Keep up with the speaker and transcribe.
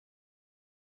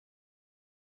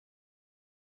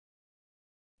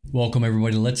Welcome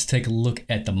everybody. Let's take a look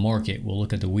at the market. We'll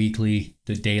look at the weekly,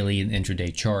 the daily, and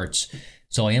intraday charts.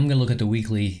 So I am going to look at the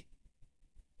weekly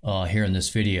here in this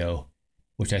video,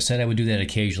 which I said I would do that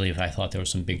occasionally if I thought there was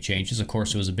some big changes. Of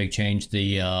course, there was a big change.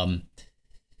 The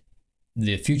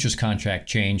futures contract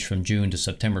changed from June to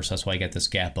September, so that's why I got this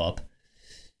gap up.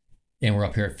 And we're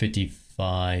up here at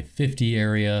 5550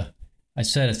 area. I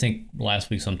said I think last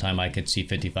week sometime I could see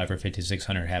 55 or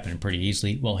 5600 happening pretty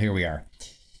easily. Well, here we are.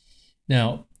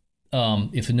 Now,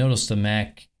 if you notice, the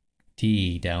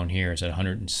MACD down here is at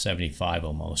 175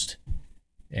 almost.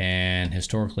 And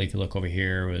historically, if you look over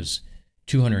here, it was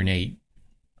 208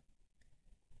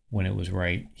 when it was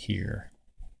right here.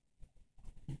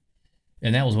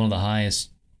 And that was one of the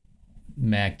highest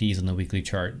MACDs on the weekly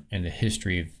chart in the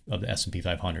history of the S&P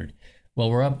 500.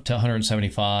 Well, we're up to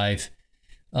 175.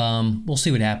 We'll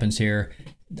see what happens here.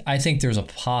 I think there's a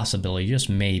possibility, just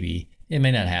maybe, it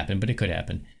may not happen, but it could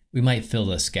happen. We might fill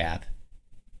this gap.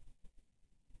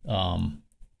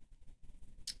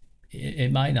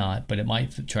 It might not, but it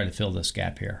might try to fill this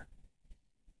gap here.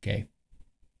 Okay.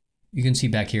 You can see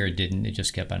back here it didn't. It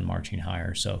just kept on marching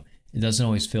higher. So it doesn't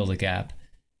always fill the gap.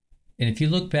 And if you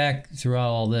look back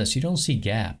throughout all this, you don't see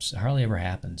gaps. It hardly ever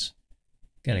happens.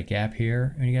 You got a gap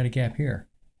here and you got a gap here.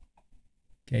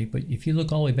 Okay. But if you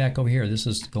look all the way back over here, this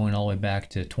is going all the way back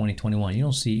to 2021. You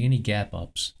don't see any gap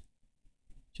ups.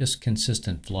 Just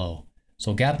consistent flow.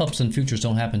 So gap ups in futures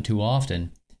don't happen too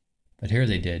often, but here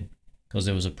they did because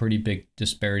there was a pretty big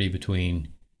disparity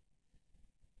between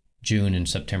June and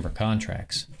September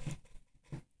contracts.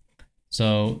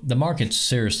 So the market's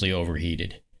seriously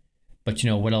overheated. But you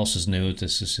know what else is new?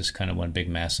 This is just kind of one big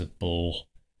massive bull,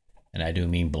 and I do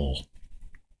mean bull.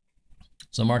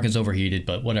 So the market's overheated,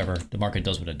 but whatever. The market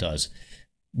does what it does.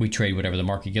 We trade whatever the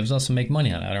market gives us and make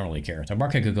money on it. I don't really care. The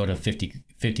market could go to 50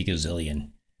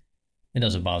 gazillion. It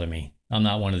doesn't bother me. I'm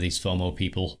not one of these FOMO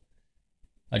people.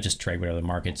 I just trade whatever the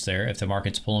market's there. If the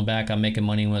market's pulling back, I'm making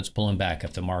money when it's pulling back.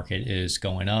 If the market is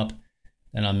going up,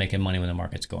 then I'm making money when the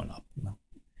market's going up.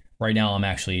 Right now, I'm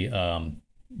actually,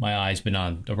 my eye's been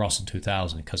on the Russell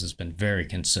 2000 because it's been very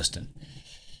consistent.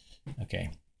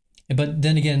 Okay. But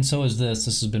then again, so is this.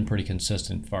 This has been pretty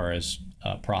consistent as far as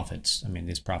profits. I mean,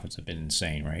 these profits have been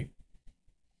insane, right?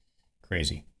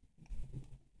 Crazy.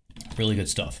 Really good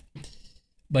stuff.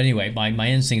 But anyway, my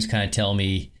instincts kind of tell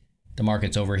me the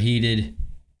market's overheated,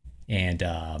 and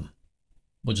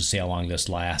we'll just see how long this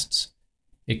lasts.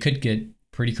 It could get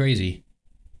pretty crazy.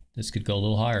 This could go a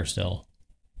little higher still.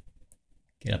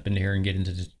 Get up into here and get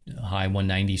into the high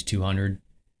 190s, 200.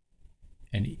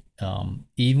 And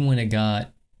even when it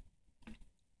got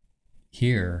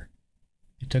here,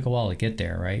 it took a while to get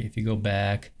there, right? If you go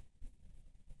back,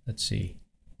 let's see.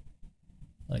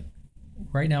 Like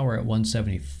right now we're at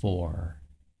 174.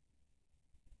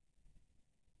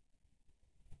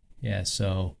 Yeah,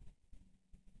 so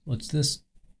what's this?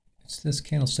 It's this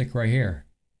candlestick right here,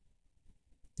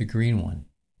 the green one.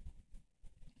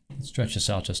 Let's stretch this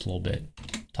out just a little bit.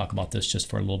 Talk about this just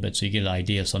for a little bit so you get an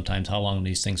idea sometimes how long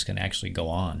these things can actually go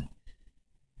on.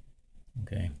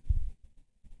 Okay.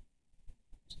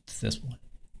 It's this one.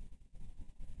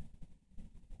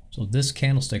 So this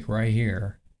candlestick right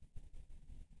here,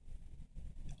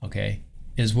 okay,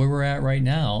 is where we're at right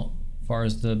now as far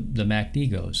as the MACD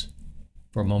goes.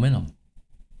 For momentum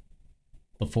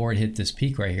before it hit this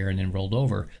peak right here and then rolled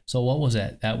over. So what was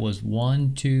that? That was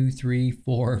 1, 2, 3,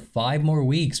 4, 5 more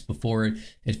weeks before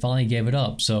it finally gave it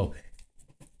up. So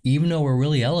even though we're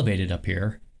really elevated up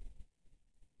here,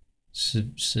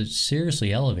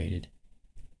 seriously elevated,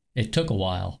 it took a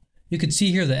while. You could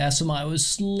see here the SMI was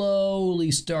slowly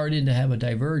starting to have a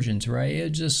divergence, right?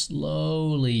 It just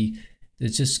slowly,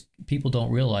 it's just, people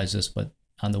don't realize this, but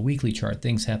on the weekly chart,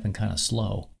 things happen kind of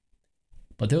slow.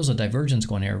 But there was a divergence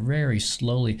going here very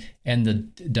slowly, and the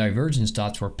divergence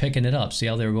dots were picking it up. See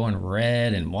how they were going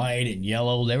red and white and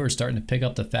yellow? They were starting to pick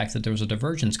up the fact that there was a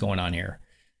divergence going on here.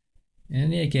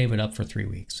 And it gave it up for 3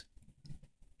 weeks.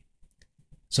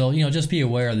 So, you know, just be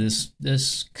aware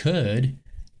this could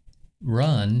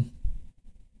run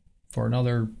for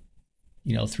another,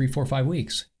 you know, 3, 4, 5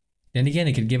 weeks. And again,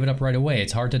 it could give it up right away.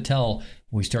 It's hard to tell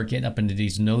when we start getting up into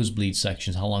these nosebleed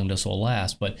sections how long this will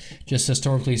last. But just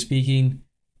historically speaking,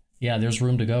 yeah, there's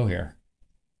room to go here.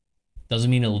 Doesn't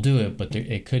mean it'll do it, but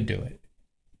it could do it.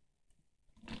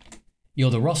 You know,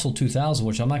 the Russell 2000,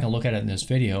 which I'm not going to look at it in this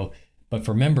video, but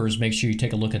for members, make sure you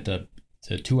take a look at the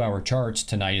 2-hour charts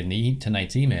tonight in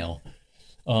tonight's email.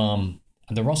 The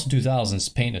Russell 2000 is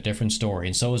painting a different story,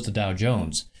 and so is the Dow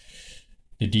Jones.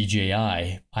 The DJI.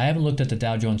 I haven't looked at the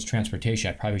Dow Jones Transportation.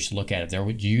 I probably should look at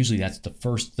it. Usually that's the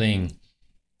first thing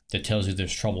that tells you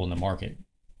there's trouble in the market.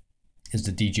 is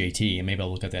the DJT, and maybe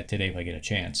I'll look at that today if I get a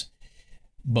chance.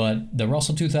 But the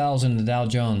Russell 2000 and the Dow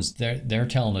Jones, they're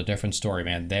telling a different story,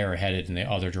 man. They're headed in the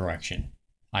other direction.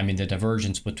 I mean, the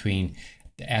divergence between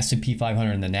the S&P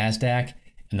 500 and the NASDAQ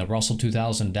and the Russell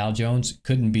 2000 Dow Jones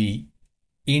couldn't be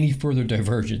any further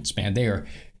divergence, man. They are,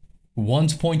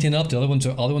 one's pointing up, the other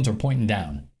ones are pointing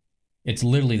down. It's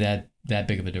literally that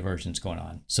big of a divergence going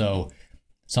on. So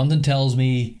something tells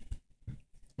me,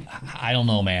 I don't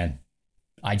know, man.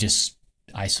 I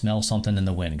smell something in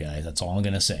the wind, guys. That's all I'm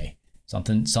gonna say.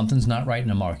 Something's not right in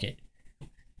the market,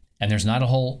 and there's not a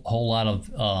whole lot of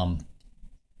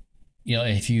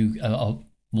if you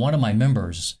one of my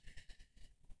members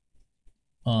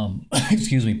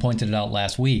excuse me, pointed it out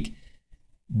last week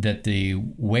that the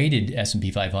weighted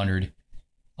S&P 500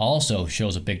 also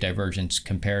shows a big divergence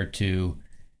compared to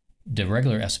the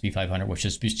regular S&P 500, which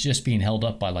is just being held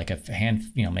up by like a hand,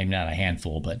 maybe not a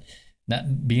handful, but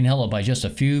not being held up by just a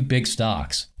few big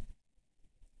stocks.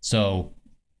 So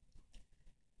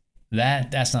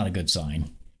that's not a good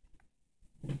sign.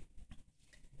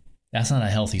 That's not a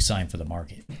healthy sign for the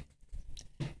market.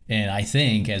 And I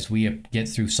think as we get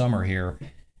through summer here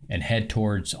and head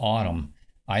towards autumn,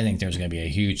 I think there's going to be a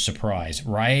huge surprise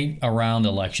right around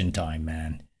election time,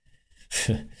 man.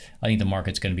 I think the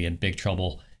market's going to be in big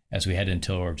trouble as we head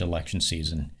into election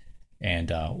season. And,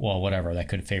 well, whatever, that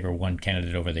could favor one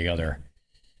candidate over the other.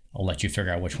 I'll let you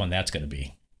figure out which one that's going to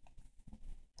be.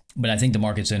 But I think the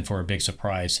market's in for a big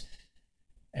surprise.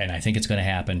 And I think it's going to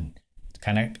happen. It's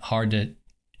kind of hard to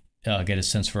get a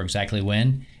sense for exactly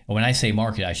when. And when I say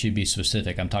market, I should be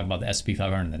specific. I'm talking about the S&P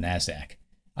 500 and the NASDAQ.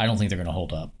 I don't think they're going to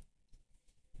hold up.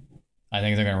 I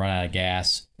think they're going to run out of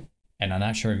gas. And I'm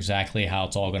not sure exactly how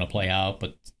it's all going to play out,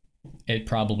 but it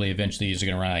probably eventually is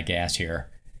going to run out of gas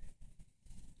here.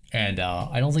 And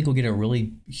I don't think we'll get a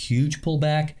really huge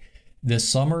pullback this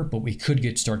summer, but we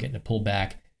could start getting a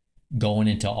pullback going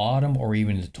into autumn or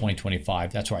even into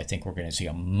 2025. That's where I think we're going to see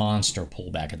a monster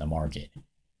pullback in the market.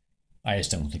 I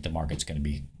just don't think the market's going to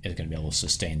be able to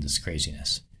sustain this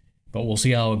craziness. But we'll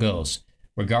see how it goes.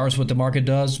 Regardless of what the market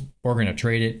does, we're going to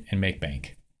trade it and make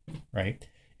bank, right?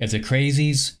 If the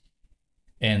crazies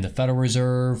and the Federal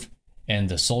Reserve and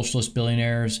the socialist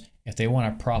billionaires, if they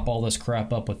want to prop all this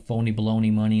crap up with phony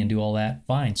baloney money and do all that,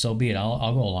 fine, so be it.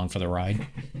 I'll go along for the ride,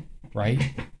 right?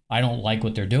 I don't like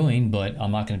what they're doing, but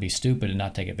I'm not going to be stupid and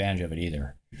not take advantage of it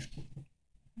either.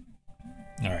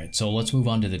 All right, so let's move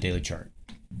on to the daily chart.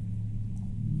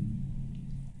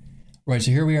 Right,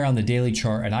 so here we are on the daily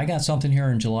chart, and I got something here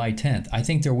on July 10th. I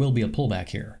think there will be a pullback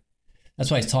here. That's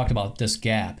why I talked about this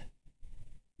gap.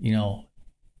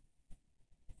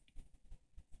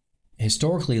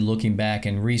 Historically, looking back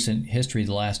in recent history,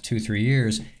 the last 2-3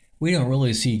 years, we don't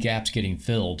really see gaps getting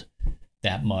filled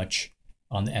that much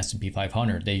on the S&P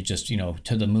 500. They just,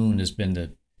 to the moon has been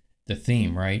the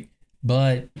theme, right?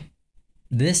 But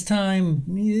this time,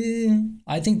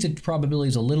 I think the probability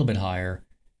is a little bit higher.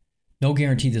 No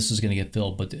guarantee this is going to get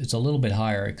filled, but it's a little bit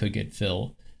higher. It could get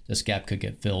filled. This gap could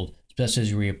get filled, especially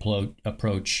as we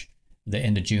approach the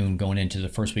end of June, going into the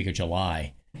first week of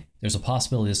July. There's a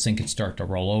possibility this thing could start to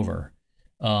roll over.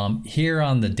 Here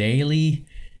on the daily,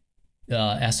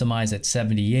 SMI is at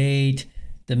 78.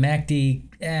 The MACD,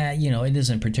 it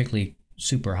isn't particularly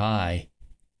super high.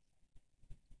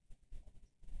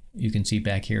 You can see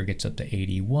back here it gets up to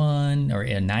 81 or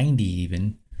 90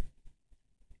 even.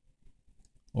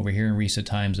 Over here in recent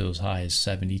times, it was high as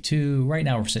 72. Right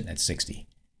now, we're sitting at 60.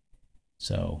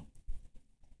 So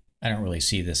I don't really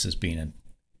see this as being a...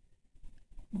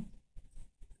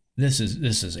 This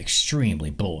is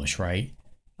extremely bullish, right?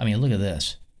 I mean, look at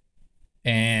this.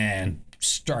 And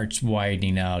starts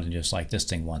widening out and just like this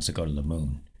thing wants to go to the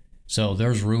moon. So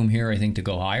there's room here, I think, to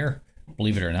go higher.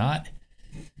 Believe it or not.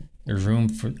 There's room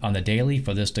on the daily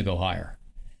for this to go higher.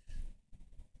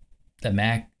 The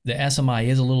SMI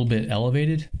is a little bit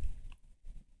elevated.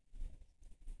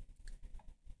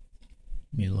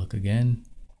 Let me look again.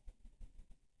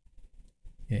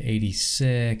 Yeah,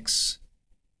 86.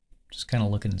 Just kind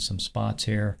of looking at some spots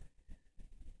here.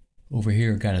 Over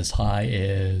here got as high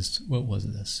as, what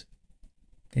was this?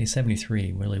 Okay,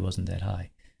 73 really wasn't that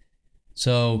high.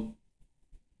 So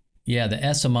yeah, the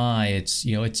SMI,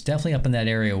 it's definitely up in that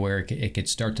area where it could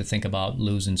start to think about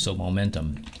losing some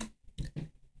momentum.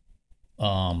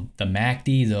 The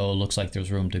MACD, though, looks like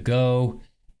there's room to go.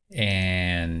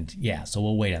 And yeah, so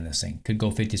we'll wait on this thing. Could go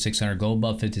 5,600, go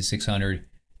above 5,600,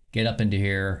 get up into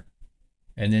here,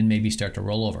 and then maybe start to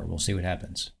roll over. We'll see what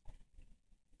happens.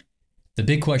 The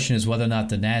big question is whether or not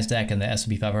the NASDAQ and the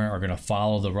S&P 500 are going to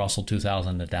follow the Russell 2000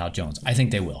 and the Dow Jones. I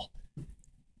think they will.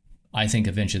 I think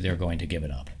eventually they're going to give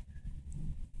it up.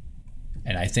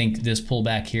 And I think this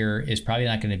pullback here is probably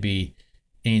not going to be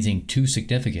anything too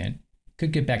significant.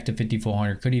 Could get back to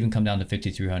 5,400, could even come down to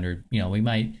 5,300. You know, we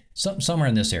might, somewhere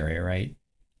in this area, right?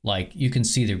 Like you can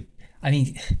see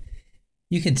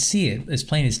you can see it as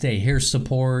plain as day. Here's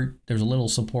support. There's a little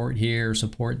support here,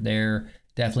 support there.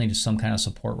 Definitely just some kind of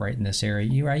support right in this area.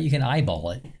 You can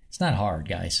eyeball it. It's not hard,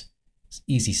 guys. It's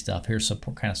easy stuff. Here's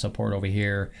support, kind of support over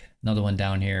here. Another one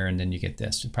down here, and then you get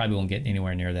this. You probably won't get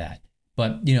anywhere near that.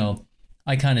 But, you know,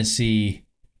 I kind of see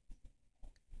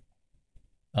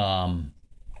it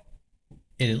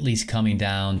at least coming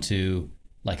down to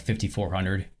like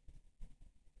 5,400.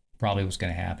 Probably what's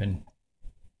going to happen.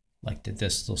 Like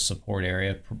this little support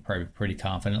area probably pretty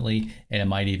confidently. And it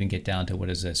might even get down to, what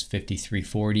is this,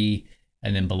 5,340.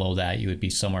 And then below that, you would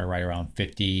be somewhere right around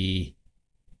 50,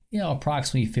 you know,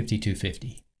 approximately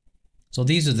 5,250. So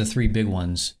these are the three big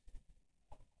ones,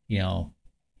 you know,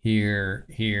 here,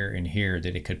 here, and here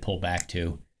that it could pull back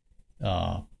to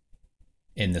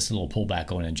in this little pullback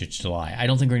going into July. I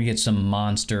don't think we're going to get some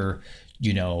monster,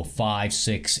 you know, 5,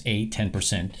 6, 8,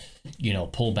 10%, you know,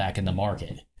 pullback in the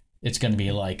market. It's going to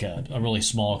be like a really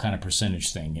small kind of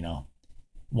percentage thing, you know,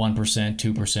 1%,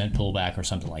 2% pullback or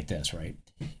something like this, right?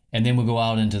 And then we'll go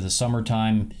out into the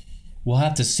summertime. We'll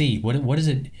have to see. What is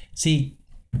it? See,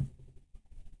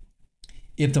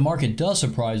 if the market does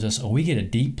surprise us and we get a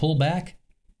deep pullback,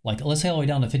 like let's say all the way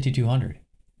down to 5,200.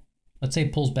 Let's say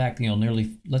it pulls back, you know,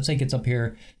 nearly, let's say it gets up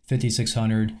here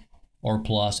 5,600 or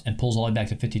plus and pulls all the way back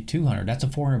to 5,200. That's a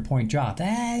 400-point drop.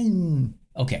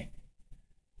 Okay.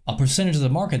 A percentage of the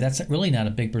market, that's really not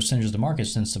a big percentage of the market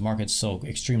since the market's so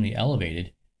extremely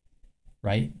elevated,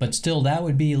 right? But still, that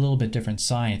would be a little bit different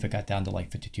sign if it got down to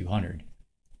like 5,200.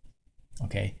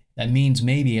 Okay, that means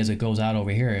maybe as it goes out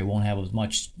over here, it won't have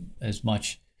as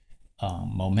much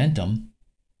momentum,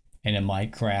 and it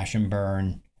might crash and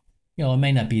burn. You know, it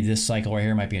may not be this cycle right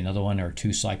here. It might be another one or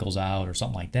two cycles out or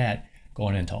something like that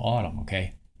going into autumn.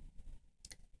 Okay,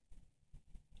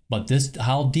 but this,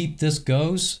 how deep this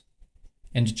goes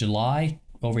into July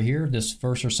over here, this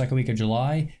first or second week of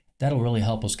July, that'll really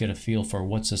help us get a feel for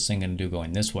what's this thing going to do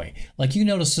going this way. Like you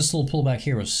notice this little pullback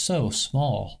here was so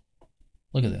small.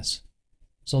 Look at this.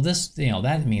 So this, you know,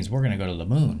 that means we're going to go to the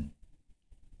moon.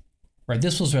 Right?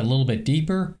 This was a little bit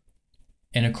deeper.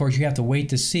 And of course you have to wait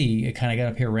to see. It kind of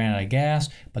got up here, ran out of gas,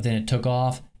 but then it took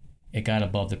off. It got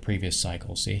above the previous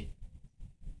cycle, see?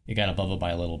 It got above it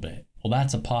by a little bit. Well,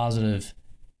 that's a positive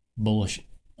bullish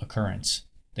occurrence.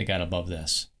 They got above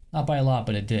this. Not by a lot,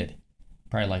 but it did.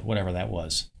 Probably like whatever that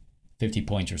was. 50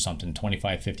 points or something,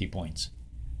 25, 50 points.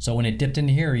 So when it dipped in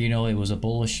here, you know, it was a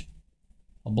bullish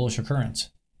occurrence.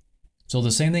 So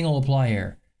the same thing will apply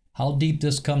here. How deep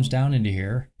this comes down into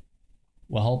here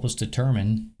will help us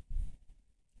determine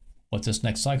what this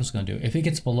next cycle is going to do. If it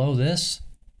gets below this,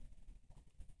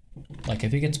 like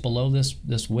if it gets below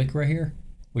this wick right here,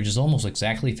 which is almost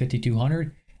exactly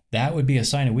 5,200, that would be a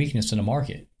sign of weakness in the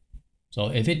market. So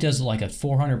if it does like a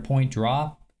 400-point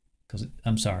drop, because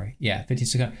I'm sorry, yeah,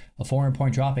 5,600, a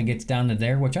 400-point drop and gets down to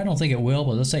there, which I don't think it will,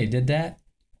 but let's say it did that.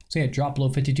 Say it dropped below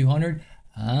 5,200.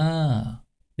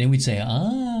 Then we'd say,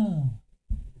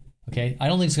 okay. I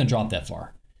don't think it's going to drop that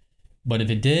far, but if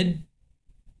it did,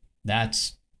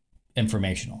 that's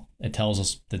informational. It tells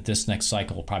us that this next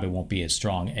cycle probably won't be as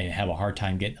strong and have a hard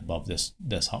time getting above this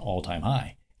all-time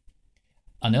high.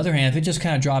 On the other hand, if it just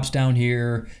kind of drops down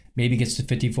here, maybe gets to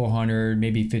 5,400,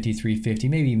 maybe 5,350,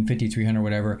 maybe even 5,300,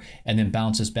 whatever, and then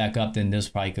bounces back up, then this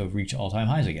probably could reach all-time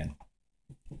highs again.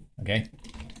 Okay?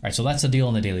 All right, so that's the deal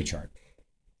on the daily chart.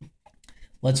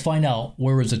 Let's find out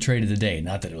where was the trade of the day.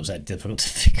 Not that it was that difficult to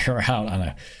figure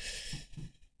out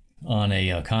on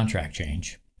a contract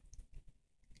change.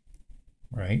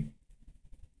 Right?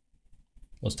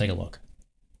 Let's take a look.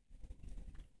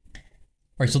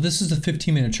 All right, so this is the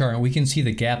 15-minute chart, and we can see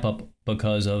the gap up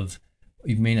because of,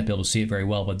 you may not be able to see it very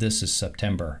well, but this is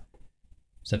September.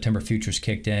 September futures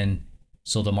kicked in,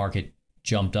 so the market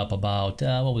jumped up about,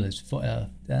 what was it,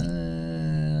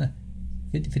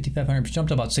 5,500,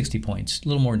 jumped about 60 points, a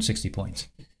little more than 60 points,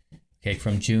 okay,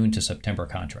 from June to September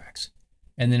contracts.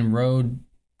 And then rode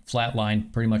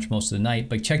flatline pretty much most of the night.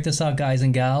 But check this out, guys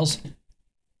and gals.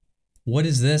 What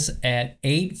is this at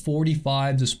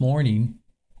 8:45 this morning?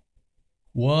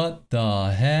 What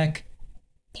the heck?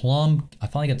 Plum, I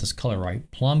finally got this color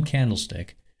right. Plum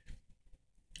candlestick.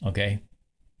 Okay.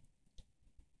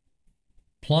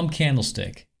 Plum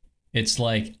candlestick. It's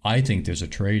like, I think there's a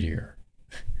trade here.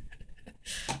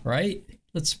 Right?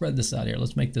 Let's spread this out here.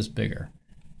 Let's make this bigger.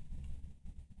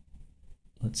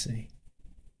 Let's see.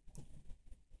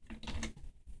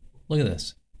 Look at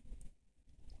this.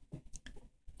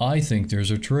 I think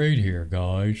there's a trade here,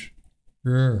 guys.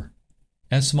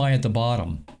 SMI at the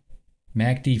bottom.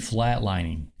 MACD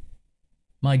flatlining.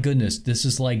 My goodness, this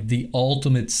is like the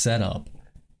ultimate setup.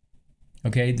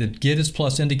 Okay, the Giddus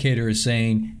Plus indicator is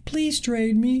saying, please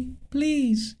trade me,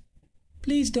 please.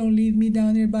 Please don't leave me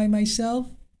down here by myself.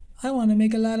 I want to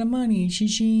make a lot of money.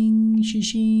 Shishing,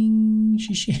 shishing,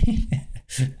 shishing.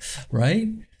 Right?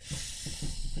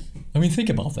 I mean, think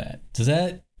about that. Does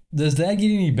that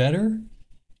get any better?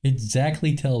 It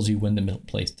exactly tells you when to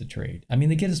place the trade. I mean,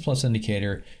 the Giddus Plus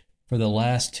indicator for the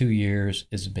last 2 years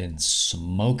has been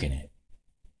smoking it.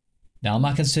 Now, I'm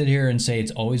not going to sit here and say it's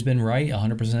always been right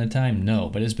 100% of the time. No,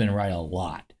 but it's been right a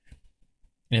lot.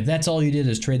 And if that's all you did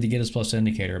is trade the Giddus Plus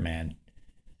indicator, man,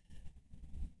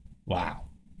 wow.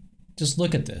 Just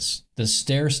look at this. The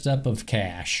stair step of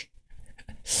cash.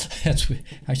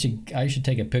 I should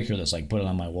take a picture of this, like put it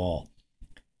on my wall.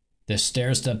 The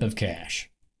stair step of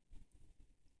cash.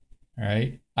 All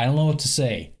right. I don't know what to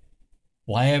say.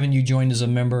 Why haven't you joined as a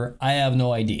member? I have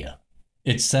no idea.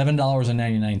 It's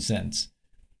 $7.99.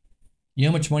 You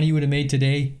know how much money you would have made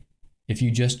today if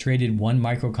you just traded one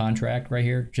micro contract right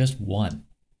here? Just one.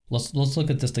 Let's look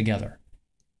at this together.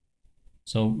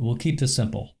 So we'll keep this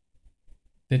simple.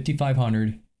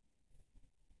 5,500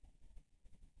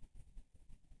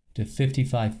 to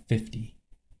 5,550.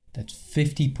 That's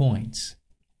 50 points.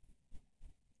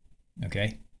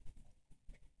 Okay?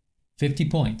 50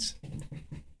 points.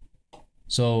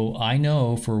 So I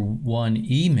know for one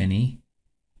E-mini,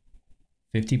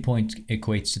 50 points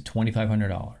equates to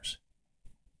 $2,500.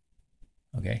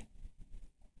 Okay?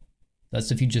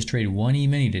 That's if you just traded one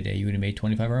E-mini today, you would have made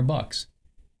 2,500 bucks.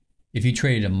 If you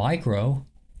traded a micro,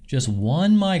 just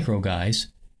one micro, guys.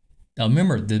 Now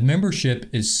remember, the membership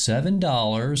is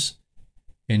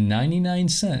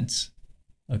 $7.99.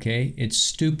 Okay? It's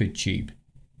stupid cheap.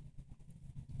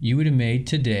 You would have made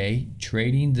today,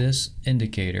 trading this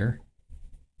indicator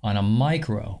on a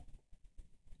micro,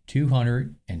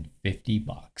 250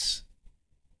 bucks.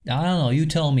 Now, I don't know, you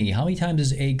tell me, how many times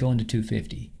does 8 go into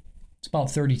 250? It's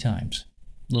about 30 times,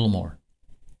 a little more.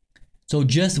 So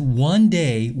just one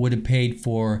day would have paid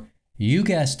for, you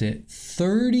guessed it,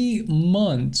 30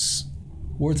 months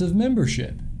worth of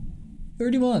membership.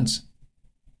 30 months.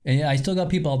 And I still got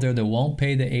people out there that won't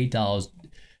pay the $8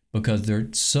 because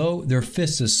their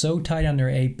fist is so tight on their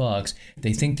 $8,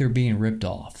 they think they're being ripped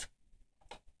off.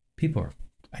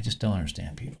 I just don't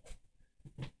understand people.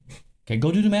 Okay,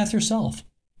 go do the math yourself.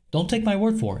 Don't take my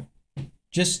word for it.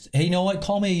 Just, hey, you know what?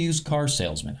 Call me a used car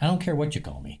salesman. I don't care what you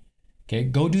call me. Okay,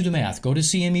 go do the math. Go to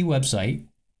CME website.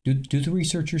 Do the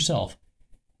research yourself.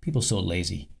 People are so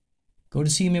lazy. Go to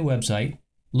CME website.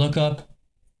 Look up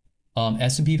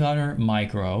S&P 500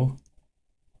 Micro.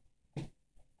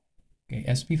 Okay,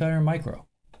 S&P 500 Micro.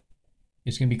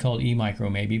 It's going to be called E-Micro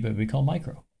maybe, but it'll be called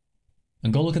Micro.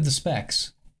 And go look at the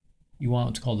specs. You want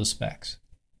what's called the specs.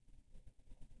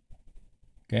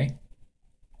 Okay?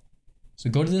 So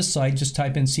go to this site, just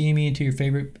type in CME into your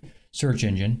favorite search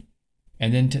engine,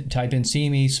 and then type in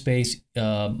CME space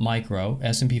micro,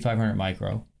 S&P 500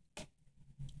 micro,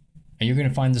 and you're going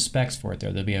to find the specs for it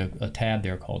there. There'll be a tab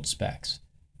there called specs.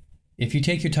 If you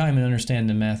take your time and understand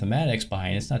the mathematics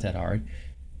behind it, it's not that hard.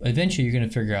 Eventually, you're going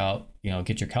to figure out,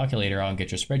 get your calculator out and get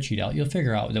your spreadsheet out. You'll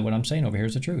figure out that what I'm saying over here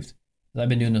is the truth. I've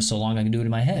been doing this so long, I can do it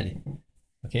in my head.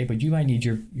 Okay, but you might need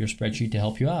your spreadsheet to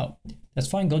help you out. That's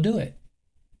fine, go do it.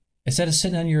 Instead of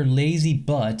sitting on your lazy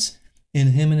butts and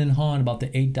hemming and hawing about the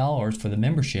 $8 for the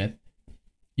membership,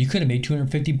 you could have made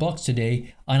 250 bucks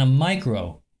today on a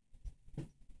micro.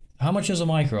 How much is a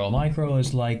micro? A micro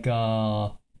is like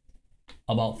about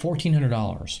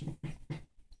 $1,400.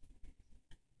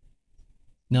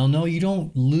 Now, no, you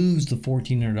don't lose the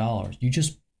 $1,400. You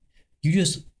just,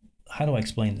 how do I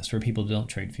explain this for people who don't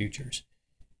trade futures?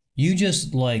 You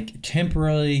just like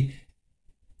temporarily,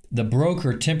 the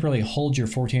broker temporarily holds your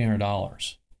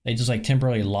 $1,400. They just like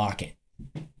temporarily lock it.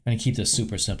 I'm going to keep this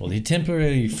super simple. They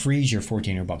temporarily freeze your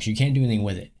 1,400 bucks. You can't do anything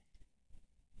with it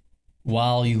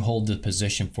while you hold the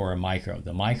position for a micro.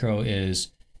 The micro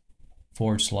is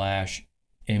 /MES.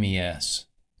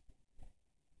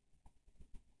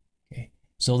 Okay.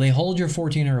 So they hold your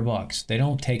 1,400 bucks. They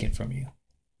don't take it from you.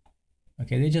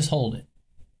 Okay, they just hold it.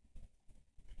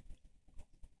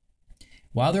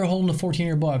 While they're holding the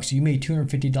 1,400 bucks, you made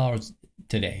 $250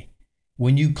 today.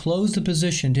 When you close the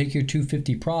position, take your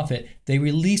 $250 profit, they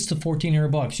release the 1,400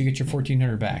 bucks. You get your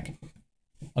 1,400 back.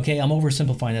 Okay, I'm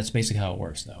oversimplifying. That's basically how it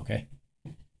works, though. Okay,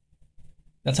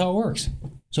 that's how it works.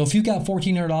 So if you got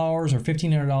 $1,400 or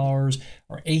 $1,500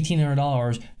 or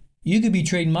 $1,800, you could be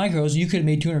trading micros. You could have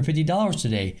made $250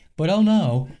 today. But oh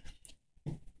no,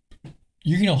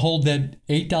 you're gonna hold that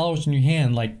 $8 in your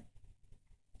hand like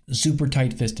super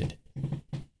tight-fisted.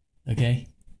 Okay?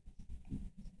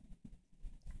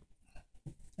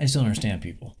 I just don't understand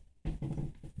people.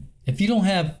 If you don't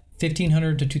have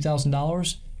 $1,500 to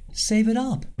 $2,000, save it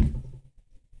up.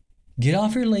 Get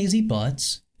off your lazy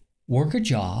butts, work a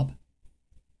job,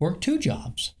 work 2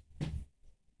 jobs.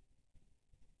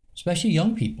 Especially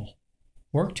young people.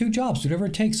 Work 2 jobs, whatever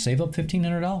it takes, save up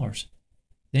 $1,500.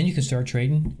 Then you can start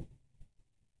trading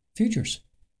futures.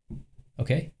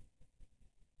 Okay?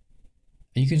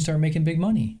 And you can start making big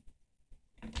money.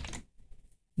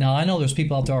 Now, I know there's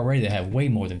people out there already that have way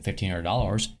more than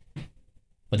 $1,500,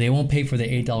 but they won't pay for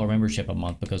the $8 membership a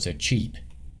month because they're cheap.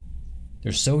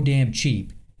 They're so damn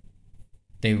cheap,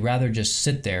 they'd rather just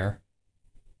sit there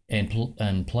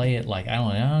and play it like, I'm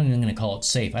not even going to call it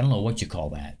safe. I don't know what you call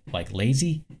that. Like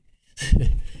lazy?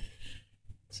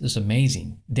 It's just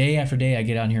amazing. Day after day, I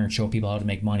get on here and show people how to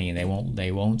make money, and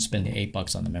they won't spend the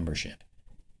 $8 on the membership.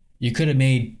 You could have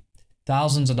made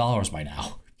thousands of dollars by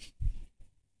now.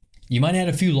 You might have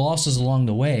had a few losses along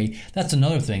the way. That's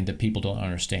another thing that people don't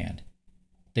understand.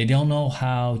 They don't know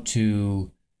how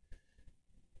to.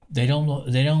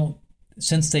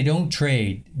 Since they don't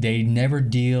trade, they never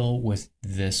deal with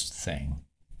this thing.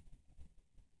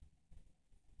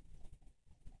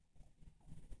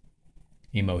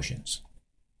 Emotions.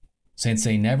 Since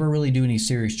they never really do any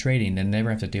serious trading, they never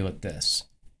have to deal with this.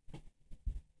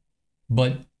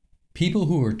 But people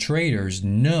who are traders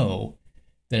know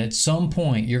that at some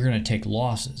point you're going to take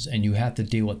losses and you have to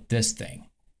deal with this thing.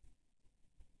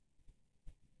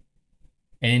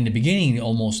 And in the beginning,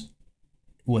 almost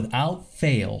without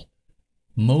fail,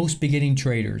 most beginning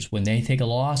traders, when they take a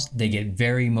loss, they get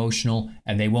very emotional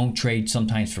and they won't trade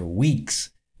sometimes for weeks,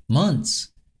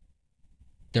 months.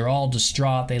 They're all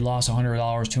distraught. They lost $100,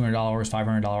 $200,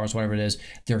 $500, whatever it is.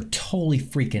 They're totally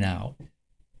freaking out.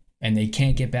 And they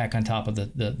can't get back on top of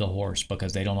the horse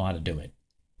because they don't know how to do it.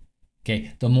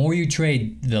 Okay, the more you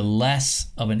trade, the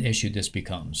less of an issue this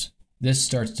becomes. This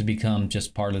starts to become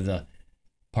just part of the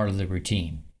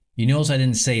routine. You notice I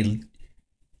didn't say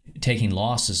taking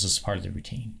losses is part of the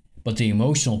routine, but the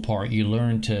emotional part, you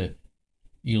learn to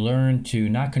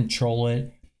not control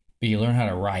it, but you learn how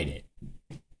to ride it.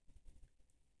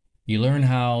 You learn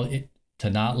to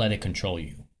not let it control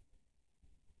you.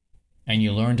 And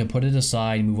you learn to put it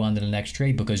aside and move on to the next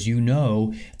trade, because you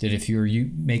know that if you're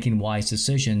making wise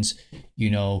decisions,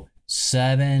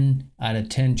 7 out of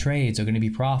 10 trades are going to be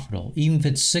profitable. Even if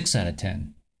it's 6 out of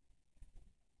 10,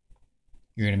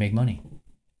 you're going to make money.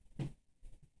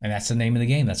 And that's the name of the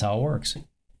game. That's how it works.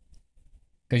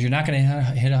 Because you're not going to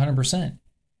hit 100%.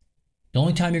 The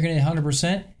only time you're going to hit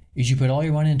 100% is you put all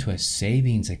your money into a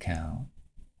savings account.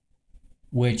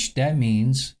 Which that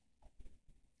means,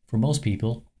 for most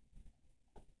people,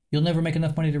 you'll never make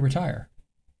enough money to retire.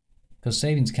 Because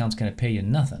savings account's going to pay you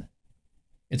nothing.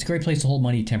 It's a great place to hold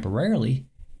money temporarily,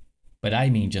 but I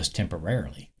mean just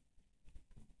temporarily.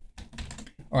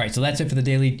 All right, so that's it for the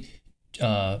daily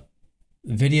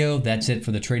video. That's it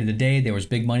for the trade of the day. There was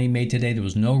big money made today. There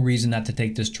was no reason not to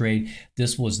take this trade.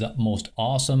 This was the most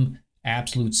awesome,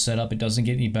 absolute setup. It doesn't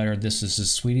get any better. This is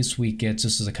as sweet as sweet gets.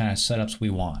 This is the kind of setups we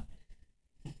want.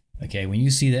 Okay, when you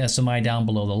see the SMI down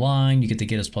below the line, you get the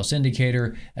Get Us Plus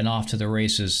indicator, and off to the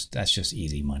races. That's just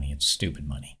easy money. It's stupid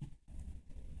money.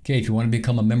 Okay, if you want to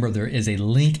become a member, there is a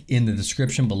link in the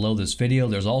description below this video.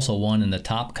 There's also one in the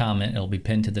top comment. It'll be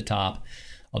pinned to the top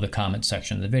of the comment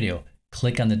section of the video.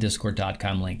 Click on the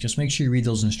discord.com link. Just make sure you read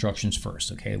those instructions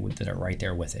first, okay, that are right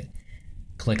there with it.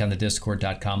 Click on the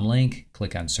discord.com link.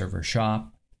 Click on server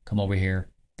shop. Come over here.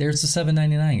 There's the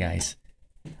 $7.99, guys.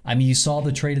 I mean, you saw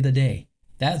the trade of the day.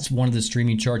 That's one of the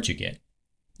streaming charts you get.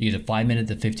 You get the 5-minute,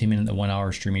 the 15-minute, the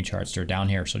 1-hour streaming charts. They're down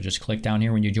here. So just click down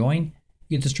here when you join.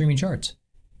 You get the streaming charts.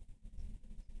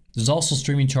 There's also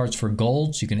streaming charts for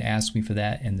gold. So you can ask me for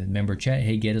that in the member chat.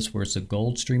 Hey, get us where's the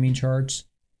gold streaming charts.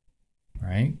 All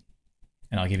right.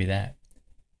 And I'll give you that.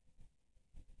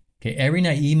 Okay. Every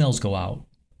night emails go out.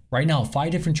 Right now,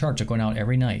 5 different charts are going out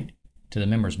every night to the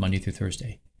members Monday through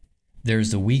Thursday.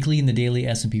 There's the weekly and the daily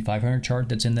S&P 500 chart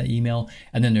that's in the email.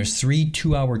 And then there's 3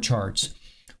 2-hour charts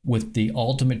with the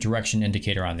ultimate direction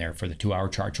indicator on there for the 2-hour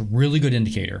chart. It's a really good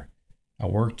indicator. I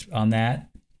worked on that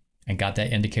and got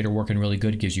that indicator working really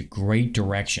good. It gives you great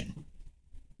direction.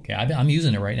 Okay, I'm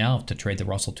using it right now to trade the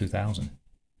Russell 2000.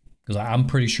 Because I'm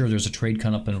pretty sure there's a trade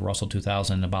coming up in the Russell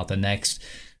 2000 in about the next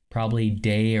probably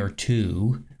day or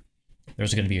two.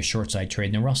 There's going to be a short side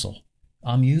trade in the Russell.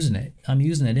 I'm using it. I'm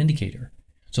using that indicator.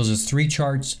 So there's 3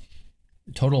 charts,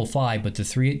 total of 5, but the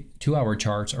 3 2-hour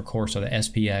charts, of course, are the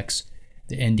SPX,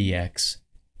 the NDX,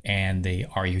 and the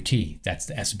RUT. That's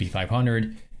the S&P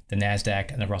 500, the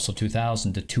NASDAQ and the Russell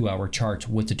 2000, the 2-hour charts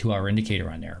with the 2-hour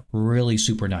indicator on there. Really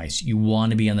super nice. You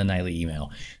want to be on the nightly email.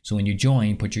 So when you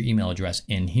join, put your email address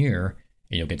in here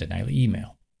and you'll get the nightly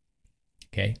email.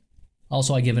 Okay.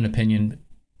 Also, I give an opinion,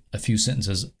 a few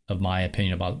sentences of my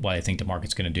opinion about what I think the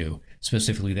market's going to do,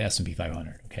 specifically the S&P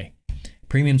 500. Okay.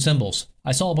 Premium symbols.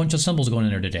 I saw a bunch of symbols going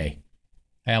in there today.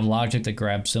 I have Logic that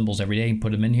grabs symbols every day and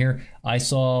put them in here. I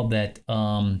saw that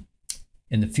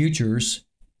in the futures,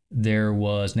 there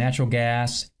was natural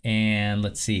gas and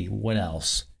let's see, what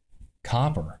else?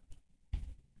 Copper.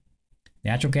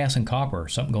 Natural gas and copper,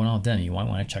 something going on with them. You might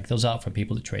want to check those out for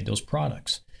people that trade those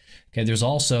products. Okay, there's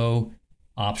also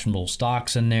optional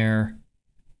stocks in there.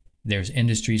 There's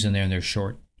industries in there, and there's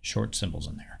short symbols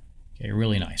in there. Okay,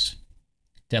 really nice.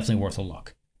 Definitely worth a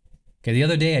look. Okay, the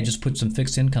other day I just put some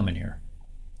fixed income in here.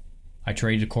 I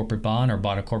traded a corporate bond or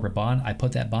bought a corporate bond. I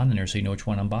put that bond in there so you know which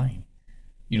one I'm buying.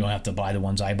 You don't have to buy the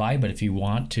ones I buy, but if you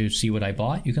want to see what I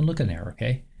bought, you can look in there,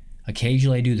 okay?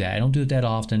 Occasionally I do that. I don't do it that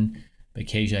often, but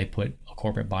occasionally I put a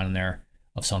corporate bond in there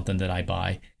of something that I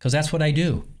buy, because that's what I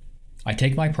do. I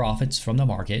take my profits from the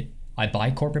market, I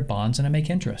buy corporate bonds, and I make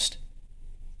interest.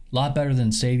 A lot better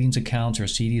than savings accounts or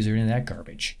CDs or any of that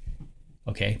garbage,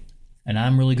 okay? And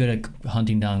I'm really good at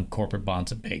hunting down corporate bonds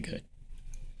that pay good,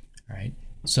 all right?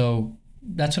 So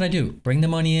that's what I do. Bring the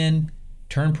money in,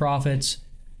 turn profits.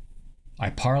 I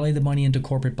parlay the money into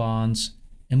corporate bonds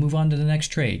and move on to the next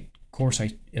trade. Of course,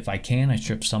 if I can, I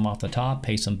strip some off the top,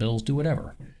 pay some bills, do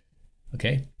whatever.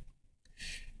 Okay.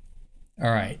 All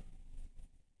right.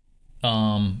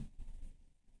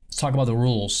 Let's talk about the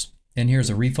rules. And here's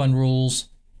the refund rules.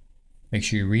 Make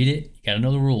sure you read it. You got to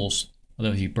know the rules.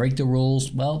 Although if you break the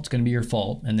rules, well, it's going to be your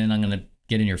fault. And then I'm going to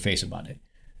get in your face about it.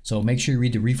 So make sure you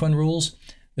read the refund rules.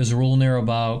 There's a rule in there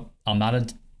about I'm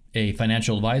not a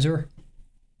financial advisor.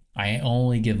 I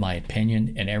only give my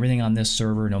opinion, and everything on this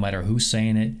server, no matter who's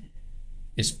saying it,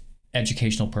 is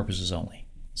educational purposes only.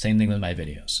 Same thing with my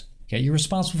videos. Okay, you're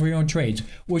responsible for your own trades,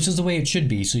 which is the way it should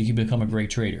be, so you can become a great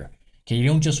trader. Okay, you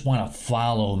don't just want to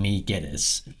follow me,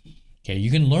 Geddes. Okay,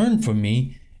 you can learn from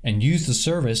me and use the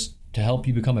service to help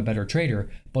you become a better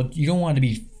trader, but you don't want to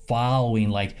be following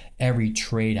like every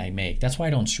trade I make. That's why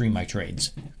I don't stream my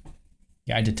trades.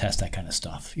 Yeah, I detest that kind of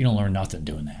stuff. You don't learn nothing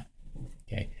doing that.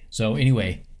 Okay, so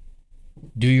anyway,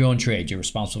 do your own trades. You're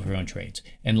responsible for your own trades.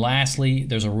 And lastly,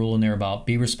 there's a rule in there about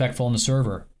be respectful on the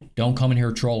server. Don't come in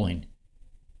here trolling.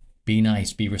 Be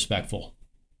nice, be respectful.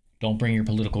 Don't bring your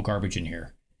political garbage in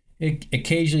here.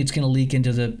 Occasionally it's going to leak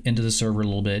into the server a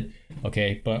little bit,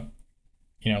 okay? But,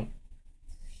 you know,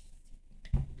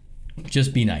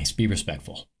 just be nice, be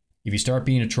respectful. If you start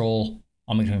being a troll,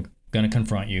 I'm going to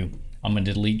confront you. I'm going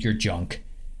to delete your junk,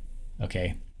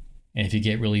 okay? And if you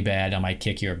get really bad, I might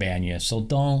kick you or ban you. So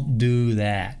don't do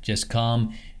that. Just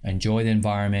come, enjoy the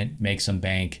environment, make some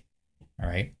bank, all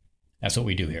right? That's what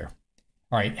we do here.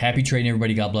 All right, happy trading,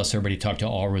 everybody. God bless everybody. Talk to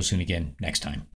all real soon again next time.